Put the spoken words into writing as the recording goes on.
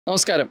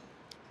നമസ്കാരം.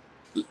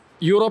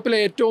 യൂറോപ്പിലെ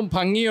ഏറ്റവും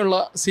ഭംഗിയുള്ള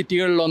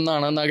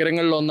സിറ്റികളിലൊന്നാണ്,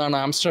 നഗരങ്ങളിലൊന്നാണ്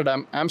ആംസ്റ്റർഡാം.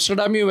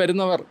 ആംസ്റ്റർഡാമിൽ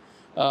വരുന്നവർ,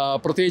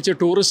 പ്രത്യേകിച്ച്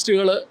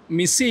ടൂറിസ്റ്റുകൾ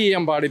മിസ്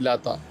ചെയ്യാൻ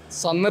പാടില്ലാത്ത,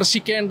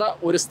 സന്ദർശിക്കേണ്ട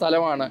ഒരു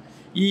സ്ഥലമാണ്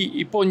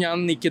ഇപ്പോൾ ഞാൻ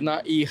നിൽക്കുന്ന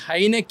ഈ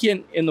ഹൈനക്യൻ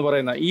എന്ന്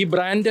പറയുന്ന ഈ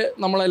ബ്രാൻഡ്.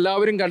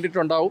 നമ്മളെല്ലാവരും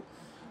കണ്ടിട്ടുണ്ടാവും.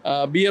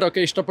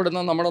 ബിയറൊക്കെ ഇഷ്ടപ്പെടുന്ന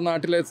നമ്മുടെ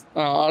നാട്ടിലെ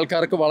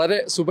ആൾക്കാർക്ക് വളരെ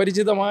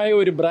സുപരിചിതമായ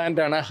ഒരു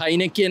ബ്രാൻഡാണ്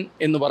ഹൈനക്യൻ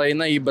എന്ന്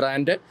പറയുന്ന ഈ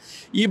ബ്രാൻഡ്.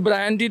 ഈ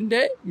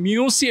ബ്രാൻഡിൻ്റെ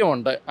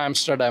മ്യൂസിയമുണ്ട്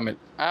ആംസ്റ്റർഡാമിൽ.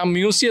 ആ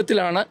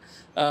മ്യൂസിയത്തിലാണ്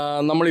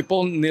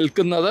നമ്മളിപ്പോൾ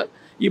നിൽക്കുന്നത്.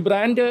 ഈ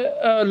ബ്രാൻഡ്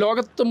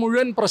ലോകത്ത്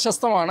മുഴുവൻ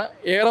പ്രശസ്തമാണ്.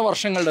 ഏറെ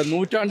വർഷങ്ങളുടെ,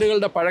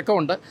 നൂറ്റാണ്ടുകളുടെ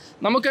പഴക്കമുണ്ട്.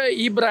 നമുക്ക്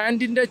ഈ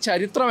ബ്രാൻഡിൻ്റെ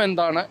ചരിത്രം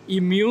എന്താണ്, ഈ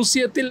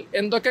മ്യൂസിയത്തിൽ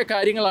എന്തൊക്കെ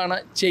കാര്യങ്ങളാണ്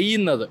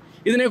ചെയ്യുന്നത്,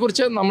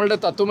 ഇതിനെക്കുറിച്ച് നമ്മളുടെ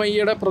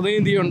തത്വമയിയുടെ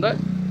പ്രതിനിധിയുണ്ട്,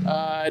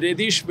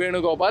 രതീഷ്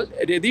വേണുഗോപാൽ.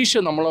 രതീഷ്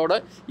നമ്മളോട്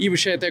ഈ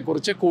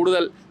വിഷയത്തെക്കുറിച്ച്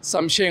കൂടുതൽ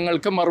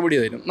സംശയങ്ങൾക്ക് മറുപടി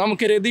തരും.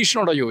 നമുക്ക്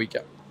രതീഷിനോട്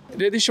ചോദിക്കാം.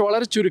 രതീഷ്,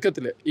 വളരെ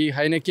ചുരുക്കത്തിൽ ഈ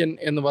ഹൈനക്യൻ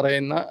എന്ന്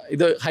പറയുന്ന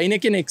ഇത്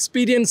ഹൈനക്യൻ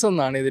എക്സ്പീരിയൻസ്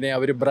എന്നാണ് ഇതിനെ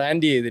അവർ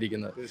ബ്രാൻഡ്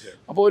ചെയ്തിരിക്കുന്നത്.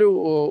 അപ്പോൾ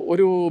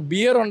ഒരു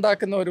ബിയർ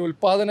ഉണ്ടാക്കുന്ന ഒരു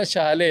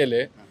ഉൽപ്പാദനശാലയിൽ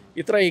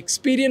ഇത്ര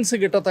എക്സ്പീരിയൻസ്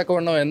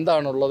കിട്ടത്തക്കവണ്ണം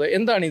എന്താണുള്ളത്?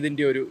 എന്താണ്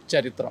ഇതിൻ്റെ ഒരു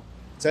ചരിത്രം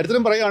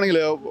പറയുകയാണെങ്കിൽ,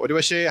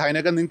 ഒരുപക്ഷെ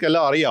ഹൈനക്കൻ നിങ്ങൾക്ക്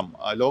എല്ലാം അറിയാം.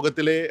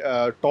 ലോകത്തിലെ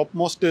ടോപ്പ്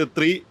മോസ്റ്റ്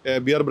 3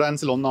 ബിയർ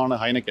ബ്രാൻഡ്സിൽ ഒന്നാണ്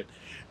ഹൈനക്കൻ.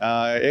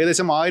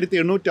 ഏകദേശം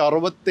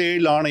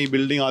 1867 ഈ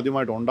ബിൽഡിംഗ്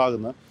ആദ്യമായിട്ട്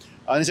ഉണ്ടാകുന്നത്.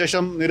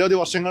 അതിനുശേഷം നിരവധി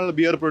വർഷങ്ങൾ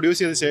ബിയർ പ്രൊഡ്യൂസ്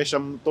ചെയ്ത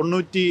ശേഷം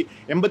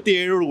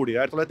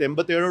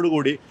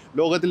 1987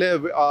 ലോകത്തിലെ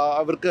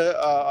അവർക്ക്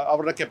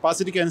അവരുടെ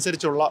കപ്പാസിറ്റിക്ക്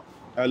അനുസരിച്ചുള്ള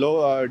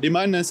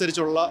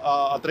ഡിമാൻഡിനനുസരിച്ചുള്ള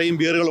അത്രയും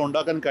ബിയറുകൾ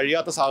ഉണ്ടാക്കാൻ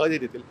കഴിയാത്ത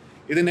സാഹചര്യത്തിൽ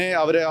ഇതിനെ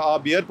അവർ ആ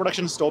ബിയർ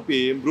പ്രൊഡക്ഷൻ സ്റ്റോപ്പ്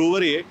ചെയ്യുകയും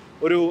ബ്രൂവറിയെ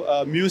ഒരു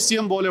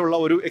മ്യൂസിയം പോലെയുള്ള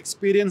ഒരു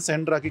എക്സ്പീരിയൻസ്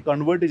സെൻ്ററാക്കി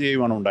കൺവേർട്ട്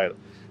ചെയ്യുകയാണ് ഉണ്ടായത്.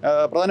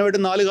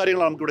 പ്രധാനമായിട്ടും 4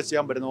 കാര്യങ്ങളാണ് നമുക്കിവിടെ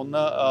ചെയ്യാൻ പറ്റുന്നത്.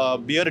 ഒന്ന്,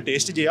 ബിയർ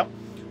ടേസ്റ്റ് ചെയ്യാം,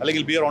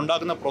 അല്ലെങ്കിൽ ബിയർ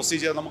ഉണ്ടാക്കുന്ന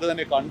പ്രൊസീജിയർ നമുക്ക്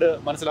തന്നെ കണ്ട്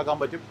മനസ്സിലാക്കാൻ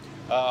പറ്റും.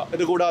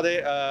 ഇതുകൂടാതെ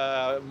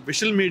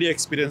വിഷ്വൽ മീഡിയ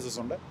എക്സ്പീരിയൻസസ്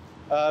ഉണ്ട്.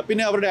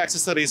 പിന്നെ അവരുടെ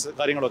ആക്സസറീസ്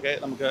കാര്യങ്ങളൊക്കെ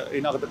നമുക്ക്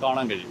ഇതിനകത്ത്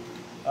കാണാൻ കഴിയും.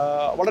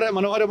 വളരെ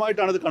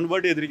മനോഹരമായിട്ടാണ് ഇത്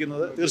കൺവേർട്ട്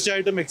ചെയ്തിരിക്കുന്നത്.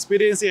 തീർച്ചയായിട്ടും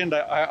എക്സ്പീരിയൻസ് ചെയ്യേണ്ട,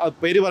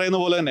 പേര് പറയുന്ന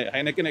പോലെ തന്നെ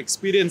ഹൈനക്കൻ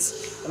എക്സ്പീരിയൻസ്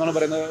എന്നാണ്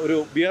പറയുന്നത്. ഒരു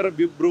ബിയർ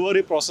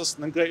ബ്രൂവറി പ്രോസസ്സ്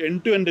നിങ്ങൾക്ക്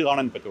എൻഡ് ടു എൻഡ്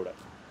കാണാൻ പറ്റൂടെ.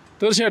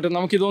 തീർച്ചയായിട്ടും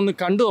നമുക്കിതൊന്ന്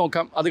കണ്ടു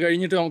നോക്കാം. അത്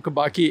കഴിഞ്ഞിട്ട് നമുക്ക്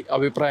ബാക്കി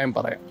അഭിപ്രായം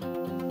പറയാം.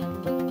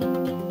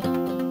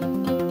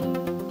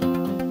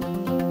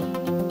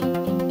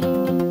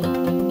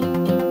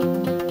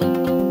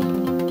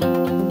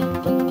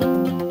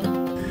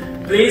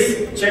 Please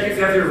check if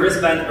you have your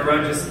wristband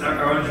around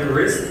your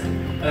wrist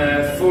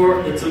for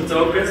the 2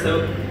 tokens. So,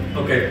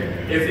 okay,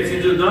 if you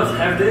do not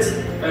have this,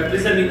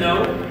 please let me know,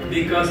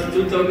 because the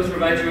 2 tokens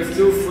provide you with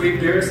 2 free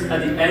beers at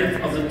the end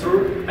of the tour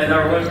at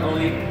our one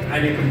only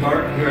Heineken bar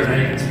here at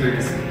Heineken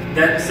Experience.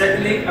 Then,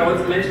 secondly, I want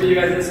to mention to you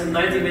guys it's a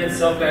 90-minute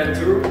self-guided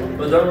tour,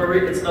 but don't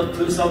worry, it's not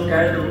too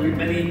self-guided. There will be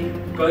many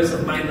colleagues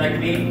of mine like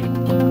me.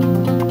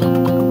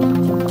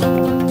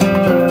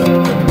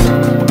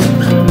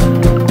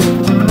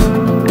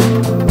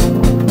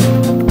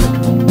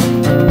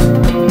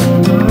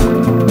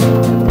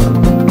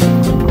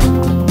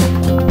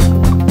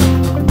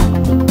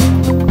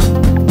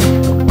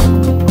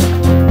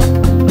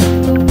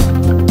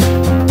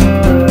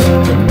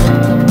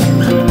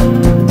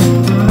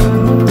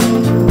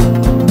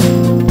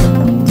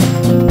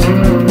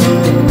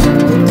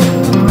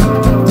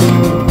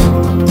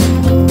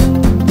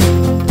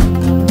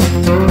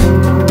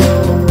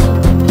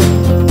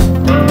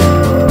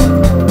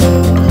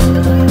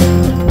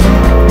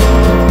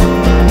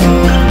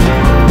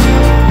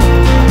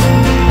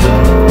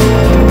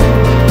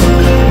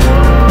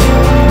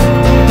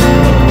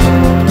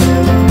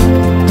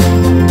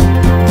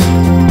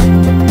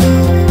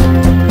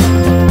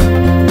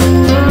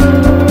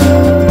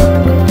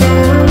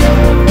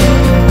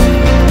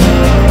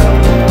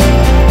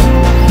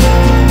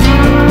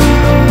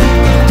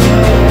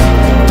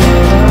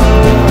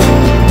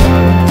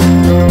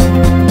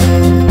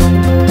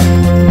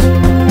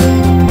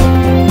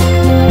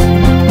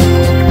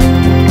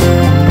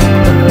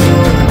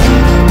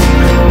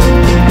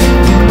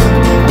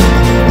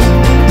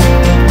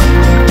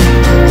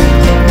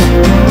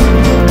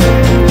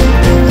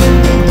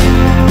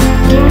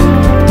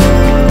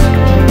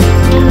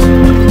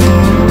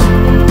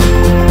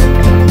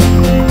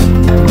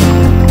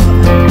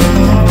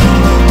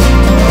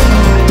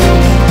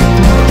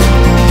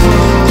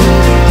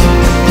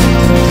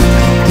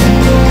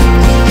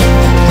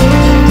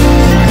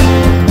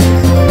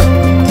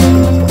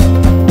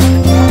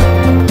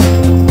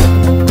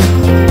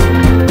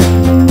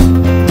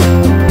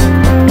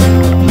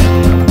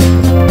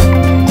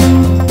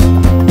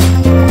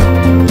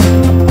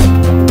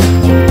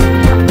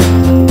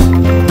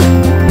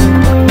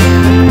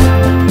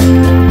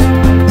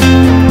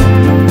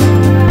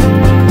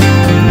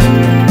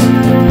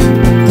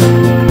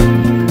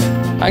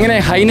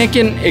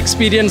 ഹൈനക്യൻ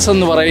experience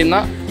എന്ന് പറയുന്ന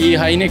ഈ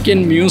ഹൈനക്യൻ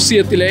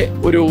മ്യൂസിയത്തിലെ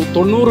ഒരു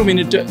 90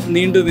 minute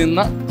നീണ്ടു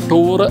നിന്ന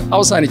tour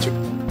അവസാനിച്ചു.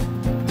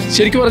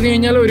 ശരിക്കും പറഞ്ഞു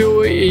കഴിഞ്ഞാൽ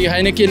ഈ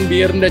ഹൈനക്യൻ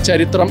ബിയറിൻ്റെ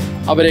ചരിത്രം,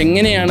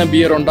 അവരെങ്ങനെയാണ്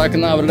ബിയർ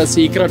ഉണ്ടാക്കുന്നത്, അവരുടെ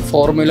സീക്രട്ട്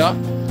ഫോർമുല,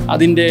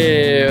 അതിൻ്റെ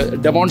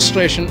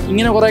ഡെമോൺസ്ട്രേഷൻ,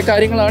 ഇങ്ങനെ കുറേ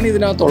കാര്യങ്ങളാണ്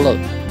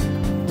ഇതിനകത്തുള്ളത്.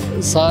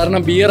 സാധാരണ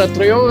ബിയർ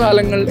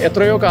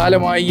എത്രയോ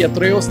കാലമായി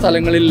എത്രയോ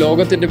സ്ഥലങ്ങളിൽ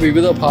ലോകത്തിൻ്റെ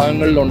വിവിധ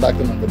ഭാഗങ്ങളിൽ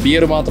ഉണ്ടാക്കുന്നുണ്ട്.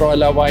 ബിയർ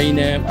മാത്രമല്ല,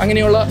 വൈന്,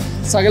 അങ്ങനെയുള്ള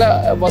സകല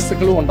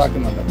വസ്തുക്കളും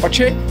ഉണ്ടാക്കുന്നുണ്ട്.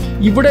 പക്ഷേ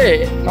ഇവിടെ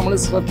നമ്മൾ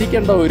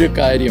ശ്രദ്ധിക്കേണ്ട ഒരു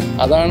കാര്യം,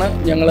 അതാണ്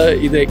ഞങ്ങൾ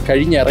ഇത്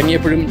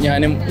കഴിഞ്ഞിറങ്ങിയപ്പോഴും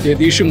ഞാനും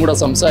രതീഷും കൂടെ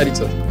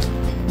സംസാരിച്ചത്.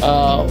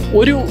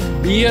 ഒരു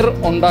ബിയർ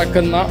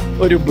ഉണ്ടാക്കുന്ന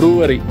ഒരു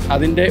ബ്രൂവറി,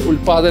 അതിൻ്റെ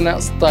ഉൽപ്പാദന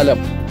സ്ഥലം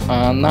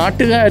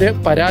നാട്ടുകാർ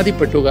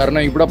പരാതിപ്പെട്ടു.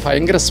 കാരണം ഇവിടെ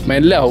ഭയങ്കര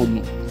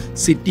സ്മെല്ലാവുന്നു,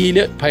 സിറ്റിയിൽ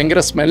ഭയങ്കര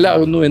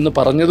സ്മെല്ലാകുന്നു എന്ന്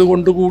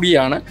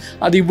പറഞ്ഞതുകൊണ്ടുകൂടിയാണ്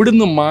അത്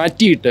ഇവിടുന്ന്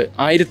മാറ്റിയിട്ട്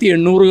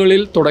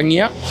 1800കളിൽ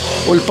തുടങ്ങിയ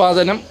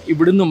ഉൽപ്പാദനം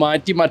ഇവിടുന്ന്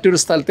മാറ്റി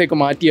മറ്റൊരു സ്ഥലത്തേക്ക്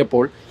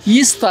മാറ്റിയപ്പോൾ ഈ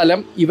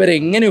സ്ഥലം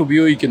ഇവരെങ്ങനെ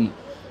ഉപയോഗിക്കുന്നു,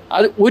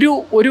 അത്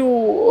ഒരു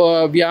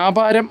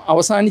വ്യാപാരം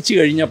അവസാനിച്ച്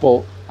കഴിഞ്ഞപ്പോൾ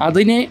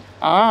അതിനെ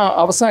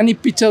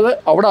അവസാനിപ്പിച്ചത്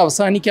അവിടെ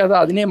അവസാനിക്കാതെ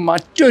അതിനെ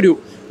മറ്റൊരു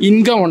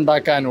ഇൻകം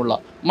ഉണ്ടാക്കാനുള്ള,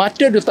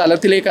 മറ്റൊരു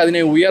തലത്തിലേക്ക്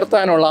അതിനെ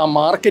ഉയർത്താനുള്ള ആ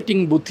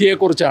മാർക്കറ്റിംഗ്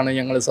ബുദ്ധിയെക്കുറിച്ചാണ്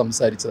ഞങ്ങൾ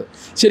സംസാരിച്ചത്.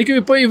 ശരിക്കും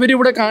ഇപ്പോൾ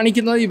ഇവരിവിടെ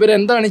കാണിക്കുന്നത്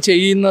ഇവരെന്താണ്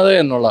ചെയ്യുന്നത്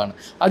എന്നുള്ളതാണ്.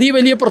 അത് ഈ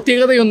വലിയ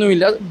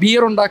പ്രത്യേകതയൊന്നുമില്ല.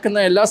 ബിയർ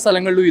ഉണ്ടാക്കുന്ന എല്ലാ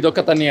സ്ഥലങ്ങളിലും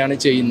ഇതൊക്കെ തന്നെയാണ്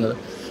ചെയ്യുന്നത്.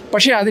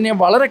 പക്ഷേ അതിനെ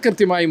വളരെ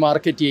കൃത്യമായി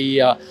മാർക്കറ്റ്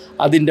ചെയ്യുക,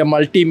 അതിൻ്റെ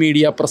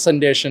മൾട്ടിമീഡിയ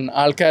പ്രസൻറ്റേഷൻ,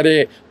 ആൾക്കാരെ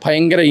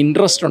ഭയങ്കര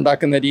ഇൻട്രസ്റ്റ്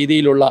ഉണ്ടാക്കുന്ന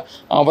രീതിയിലുള്ള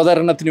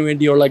അവതരണത്തിന്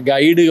വേണ്ടിയുള്ള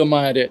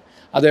ഗൈഡുമാർ,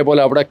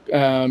 അതേപോലെ അവിടെ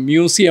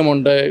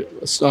മ്യൂസിയമുണ്ട്,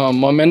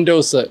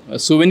 മൊമെൻറ്റോസ്,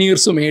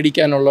 സുവനീർസ്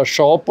മേടിക്കാനുള്ള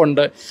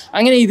ഷോപ്പുണ്ട്.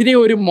 അങ്ങനെ ഇതിനെ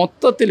ഒരു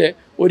മൊത്തത്തിൽ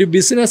ഒരു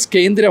ബിസിനസ്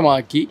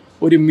കേന്ദ്രമാക്കി,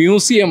 ഒരു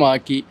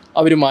മ്യൂസിയമാക്കി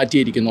അവർ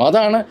മാറ്റിയിരിക്കുന്നു.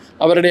 അതാണ്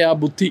അവരുടെ ആ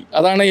ബുദ്ധി.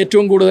 അതാണ്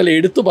ഏറ്റവും കൂടുതൽ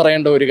എടുത്തു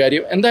പറയേണ്ട ഒരു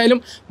കാര്യം.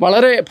 എന്തായാലും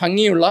വളരെ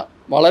ഭംഗിയുള്ള,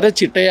 വളരെ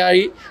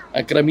ചിട്ടയായി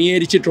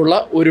ക്രമീകരിച്ചിട്ടുള്ള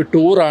ഒരു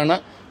ടൂറാണ്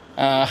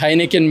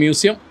ഹൈനെക്കൻ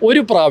മ്യൂസിയം.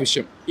 ഒരു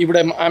പ്രാവശ്യം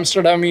ഇവിടെ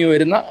ആംസ്റ്റർഡാമിൽ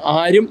വരുന്ന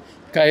ആരും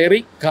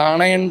കയറി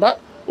കാണേണ്ട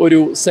ഒരു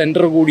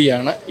സെൻറ്റർ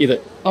കൂടിയാണ് ഇത്.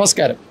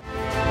 നമസ്കാരം.